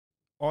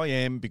I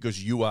am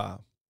because you are.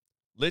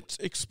 Let's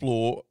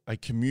explore a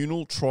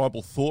communal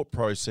tribal thought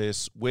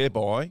process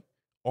whereby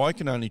I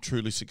can only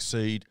truly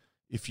succeed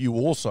if you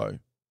also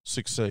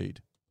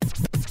succeed.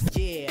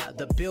 Yeah,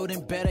 the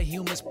Building Better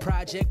Humans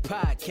Project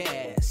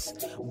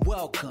podcast.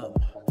 Welcome.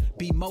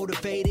 Be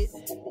motivated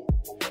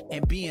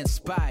and be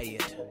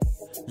inspired.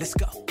 Let's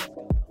go.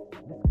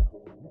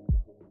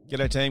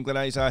 G'day team, Glenn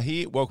Azar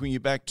here, welcoming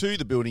you back to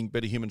the Building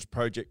Better Humans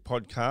Project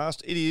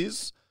podcast. It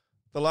is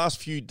the last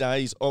few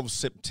days of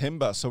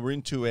September, so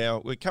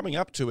we're coming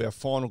up to our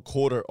final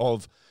quarter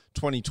of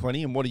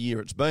 2020, and what a year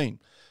it's been.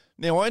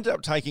 Now, I ended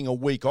up taking a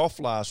week off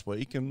last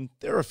week, and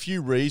there are a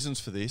few reasons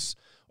for this.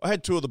 I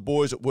had two of the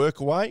boys at work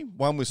away,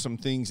 one with some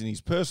things in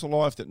his personal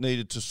life that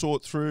needed to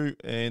sort through,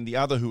 and the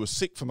other who was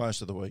sick for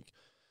most of the week.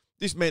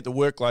 This meant the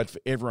workload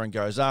for everyone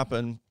goes up,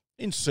 and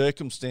in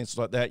circumstances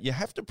like that, you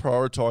have to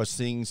prioritise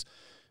things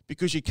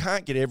because you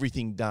can't get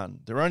everything done.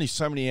 There are only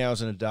so many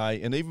hours in a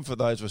day, and even for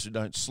those of us who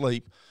don't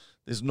sleep,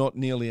 there's not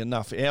nearly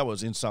enough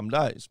hours in some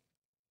days.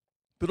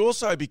 But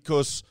also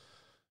because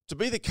to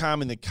be the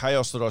calm in the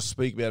chaos that I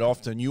speak about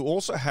often, you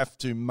also have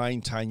to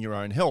maintain your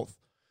own health.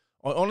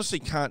 I honestly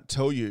can't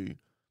tell you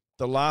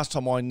the last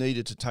time I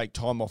needed to take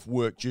time off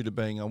work due to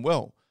being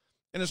unwell.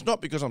 And it's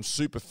not because I'm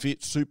super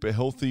fit, super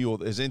healthy, or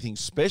there's anything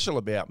special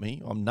about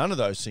me. I'm none of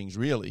those things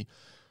really.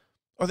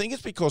 I think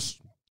it's because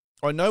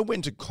I know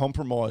when to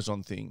compromise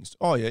on things,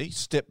 i.e.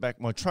 step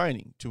back my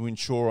training to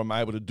ensure I'm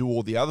able to do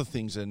all the other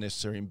things that are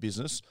necessary in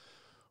business.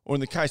 Or in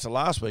the case of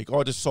last week,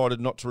 I decided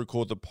not to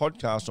record the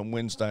podcast on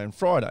Wednesday and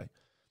Friday.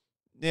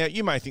 Now,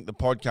 you may think the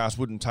podcast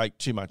wouldn't take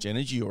too much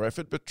energy or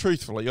effort, but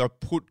truthfully, I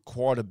put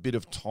quite a bit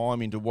of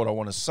time into what I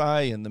want to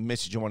say and the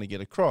message I want to get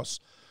across.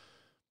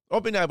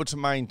 I've been able to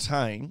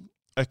maintain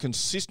a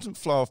consistent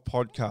flow of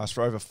podcasts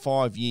for over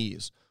 5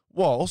 years,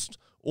 whilst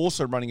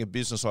also running a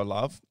business I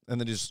love,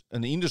 and that is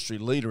an industry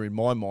leader in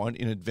my mind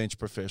in adventure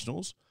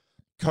professionals,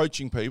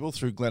 coaching people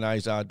through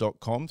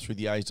glenazar.com, through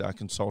the Azar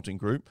Consulting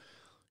Group,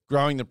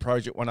 growing the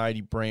Project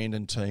 180 brand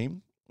and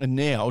team, and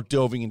now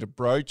delving into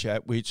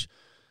BroChat, which,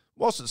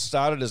 whilst it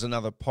started as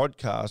another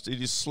podcast,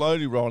 it is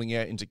slowly rolling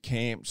out into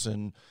camps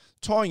and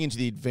tying into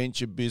the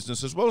adventure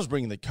business, as well as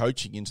bringing the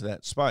coaching into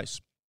that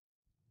space.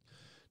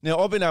 Now,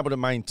 I've been able to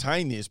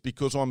maintain this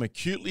because I'm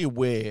acutely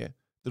aware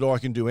that I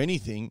can do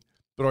anything,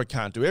 but I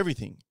can't do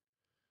everything.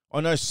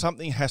 I know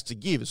something has to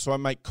give, so I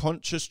make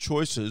conscious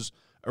choices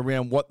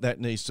around what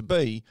that needs to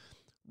be,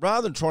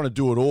 rather than trying to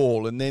do it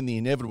all and then the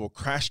inevitable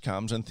crash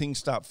comes and things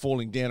start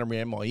falling down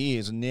around my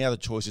ears and now the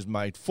choice is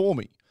made for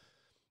me.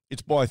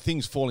 It's by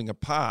things falling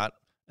apart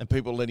and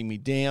people letting me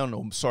down,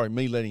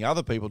 me letting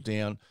other people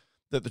down,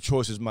 that the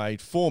choice is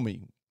made for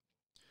me.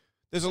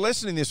 There's a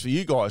lesson in this for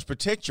you guys.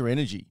 Protect your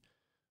energy.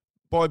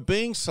 By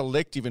being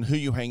selective in who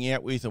you hang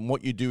out with and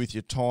what you do with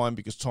your time,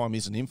 because time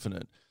isn't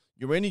infinite,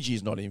 your energy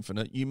is not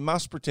infinite, you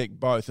must protect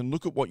both and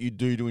look at what you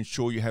do to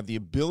ensure you have the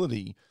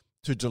ability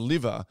to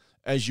deliver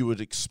as you would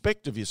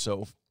expect of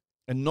yourself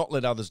and not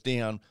let others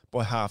down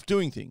by half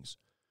doing things.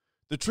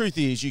 The truth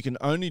is you can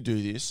only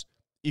do this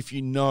if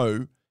you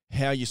know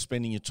how you're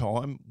spending your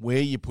time, where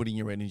you're putting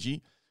your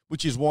energy,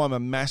 which is why I'm a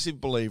massive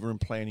believer in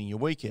planning your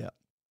week out.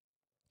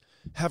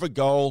 Have a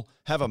goal,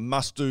 have a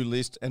must-do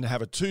list, and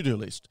have a to-do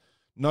list.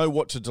 Know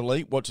what to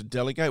delete, what to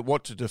delegate,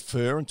 what to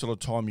defer until a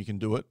time you can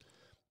do it.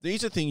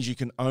 These are things you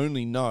can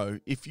only know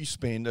if you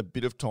spend a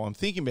bit of time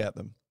thinking about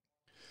them.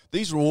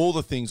 These are all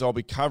the things I'll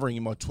be covering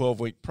in my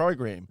 12-week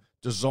program,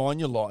 Design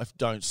Your Life,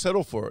 Don't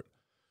Settle for It.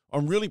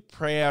 I'm really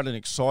proud and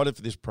excited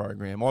for this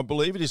program. I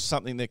believe it is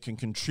something that can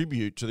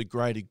contribute to the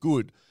greater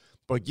good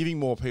by giving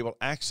more people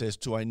access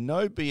to a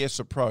no BS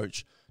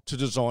approach to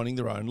designing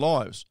their own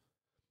lives.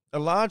 A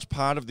large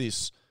part of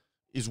this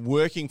is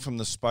working from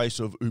the space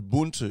of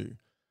Ubuntu.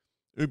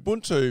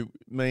 Ubuntu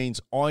means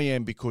I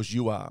am because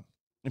you are.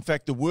 In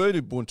fact, the word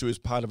Ubuntu is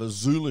part of a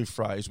Zulu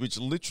phrase, which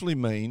literally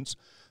means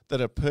that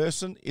a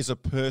person is a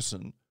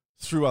person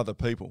through other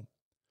people.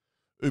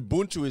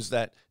 Ubuntu is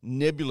that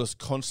nebulous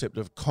concept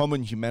of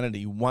common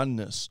humanity,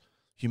 oneness,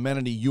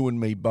 humanity, you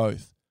and me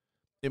both.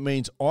 It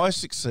means I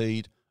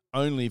succeed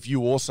only if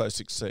you also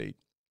succeed.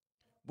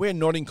 We're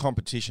not in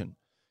competition.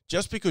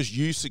 Just because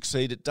you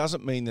succeed, it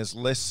doesn't mean there's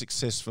less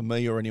success for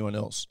me or anyone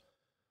else.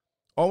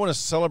 I want to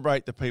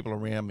celebrate the people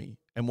around me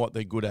and what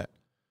they're good at.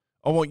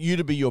 I want you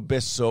to be your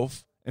best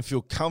self and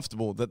feel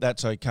comfortable that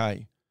that's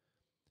okay.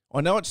 I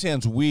know it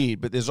sounds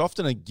weird, but there's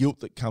often a guilt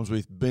that comes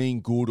with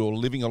being good or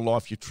living a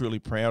life you're truly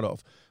proud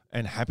of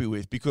and happy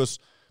with because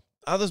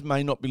others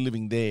may not be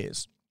living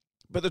theirs.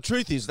 But the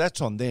truth is that's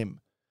on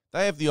them.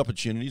 They have the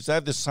opportunities. They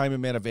have the same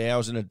amount of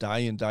hours in a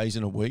day and days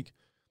in a week.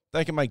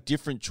 They can make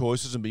different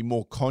choices and be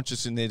more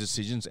conscious in their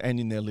decisions and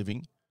in their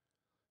living.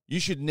 You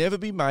should never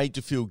be made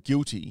to feel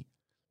guilty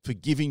for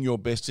giving your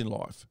best in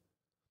life.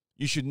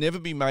 You should never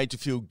be made to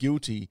feel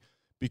guilty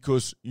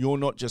because you're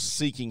not just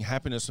seeking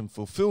happiness and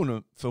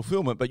fulfillment,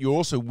 but you're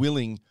also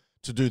willing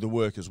to do the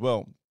work as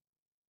well.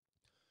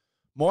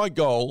 My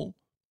goal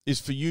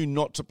is for you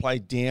not to play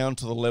down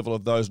to the level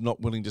of those not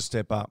willing to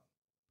step up.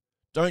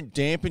 Don't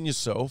dampen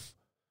yourself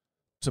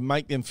to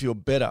make them feel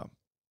better.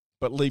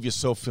 but leave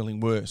yourself feeling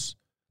worse.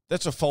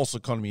 That's a false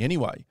economy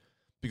anyway,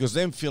 because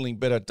them feeling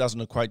better doesn't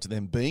equate to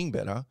them being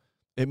better.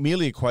 It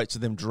merely equates to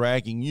them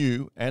dragging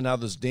you and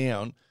others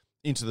down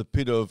into the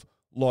pit of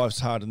life's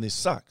hard and this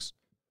sucks.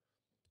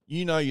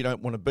 You know you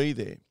don't want to be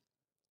there.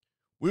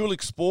 We will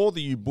explore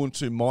the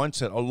Ubuntu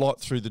mindset a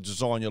lot through the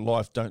Design Your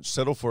Life, Don't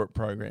Settle For It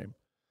program.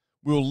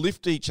 We will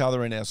lift each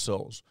other and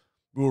ourselves.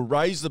 We will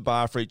raise the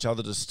bar for each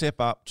other to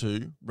step up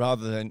to,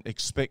 rather than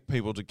expect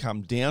people to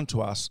come down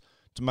to us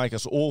to make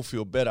us all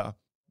feel better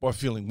by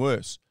feeling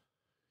worse.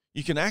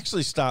 You can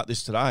actually start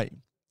this today.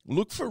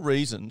 Look for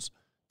reasons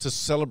to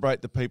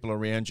celebrate the people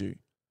around you.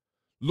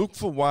 Look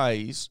for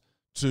ways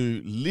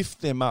to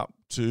lift them up,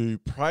 to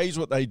praise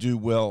what they do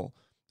well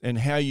and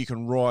how you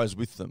can rise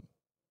with them.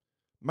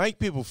 Make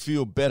people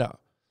feel better,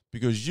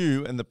 because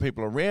you and the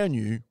people around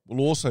you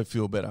will also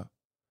feel better.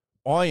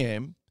 I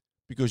am,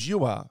 because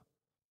you are.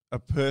 A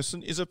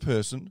person is a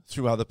person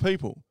through other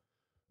people.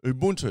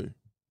 Ubuntu.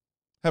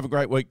 Have a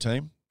great week,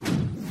 team.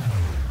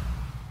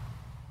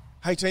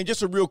 Hey, team,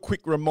 just a real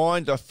quick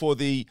reminder for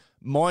the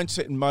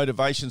Mindset and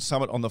Motivation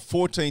Summit on the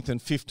 14th and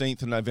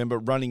 15th of November,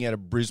 running out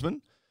of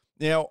Brisbane.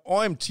 Now,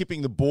 I'm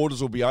tipping the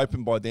borders will be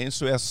open by then,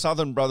 so our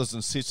southern brothers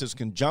and sisters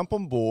can jump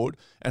on board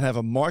and have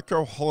a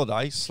micro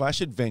holiday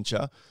 /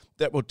 adventure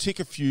that will tick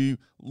a few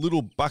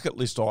little bucket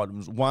list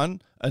items.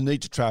 1, a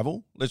need to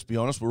travel. Let's be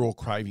honest, we're all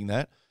craving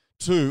that.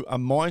 2, a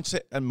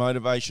mindset and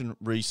motivation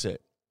reset.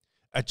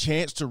 A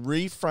chance to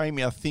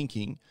reframe our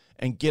thinking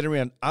and get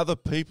around other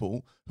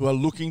people who are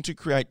looking to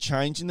create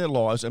change in their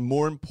lives and,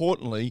 more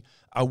importantly,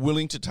 are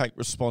willing to take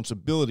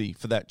responsibility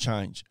for that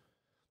change.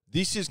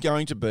 This is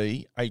going to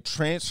be a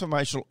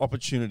transformational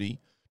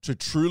opportunity to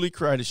truly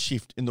create a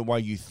shift in the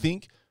way you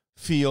think,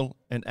 feel,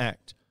 and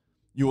act.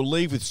 You will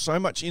leave with so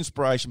much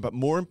inspiration, but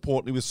more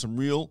importantly, with some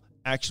real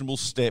actionable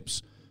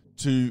steps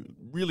to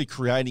really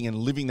creating and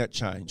living that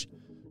change.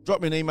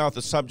 Drop me an email with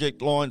the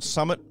subject line,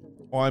 Summit,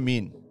 I'm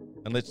in.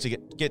 And let's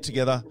get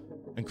together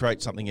and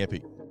create something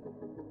epic.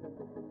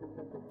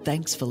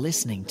 Thanks for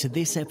listening to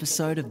this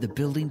episode of the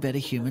Building Better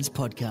Humans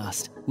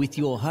podcast with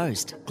your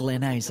host,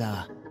 Glenn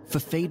Azar. For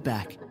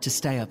feedback, to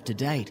stay up to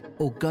date,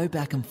 or go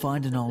back and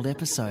find an old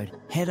episode,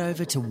 head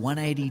over to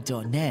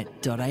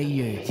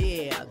 180.net.au.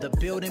 Yeah, the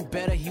Building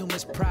Better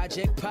Humans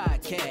Project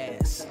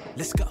podcast.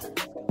 Let's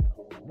go.